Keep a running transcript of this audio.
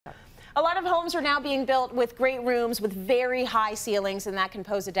A lot of homes are now being built with great rooms with very high ceilings, and that can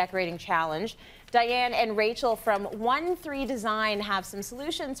pose a decorating challenge. Diane and Rachel from 1-3 Design have some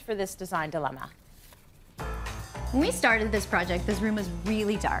solutions for this design dilemma. When we started this project, this room was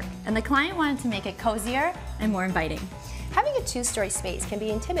really dark, and the client wanted to make it cozier and more inviting. Having a two-story space can be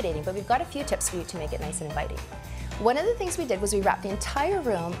intimidating, but we've got a few tips for you to make it nice and inviting. One of the things we did was we wrapped the entire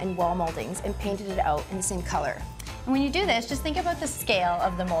room in wall moldings and painted it out in the same color. And when you do this, just think about the scale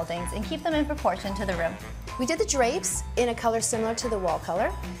of the moldings and keep them in proportion to the room. We did the drapes in a color similar to the wall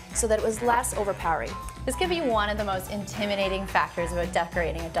color so that it was less overpowering. This could be one of the most intimidating factors about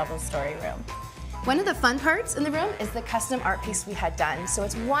decorating a double-story room. One of the fun parts in the room is the custom art piece we had done. So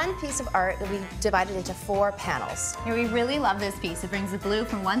it's one piece of art that we divided into 4 panels. And we really love this piece. It brings the blue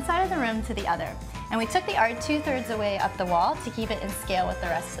from one side of the room to the other. And we took the art 2/3 away up the wall to keep it in scale with the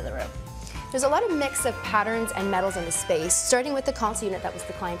rest of the room. There's a lot of mix of patterns and metals in the space, starting with the console unit that was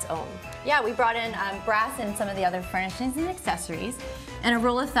the client's own. Yeah, we brought in brass and some of the other furnishings and accessories. And a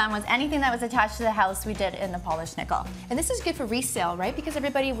rule of thumb was anything that was attached to the house we did in the polished nickel. And this is good for resale, right? Because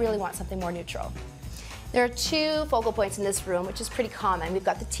everybody really wants something more neutral. There are 2 focal points in this room, which is pretty common. We've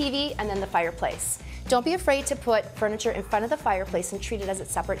got the TV and then the fireplace. Don't be afraid to put furniture in front of the fireplace and treat it as a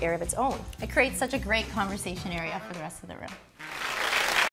separate area of its own. It creates such a great conversation area for the rest of the room.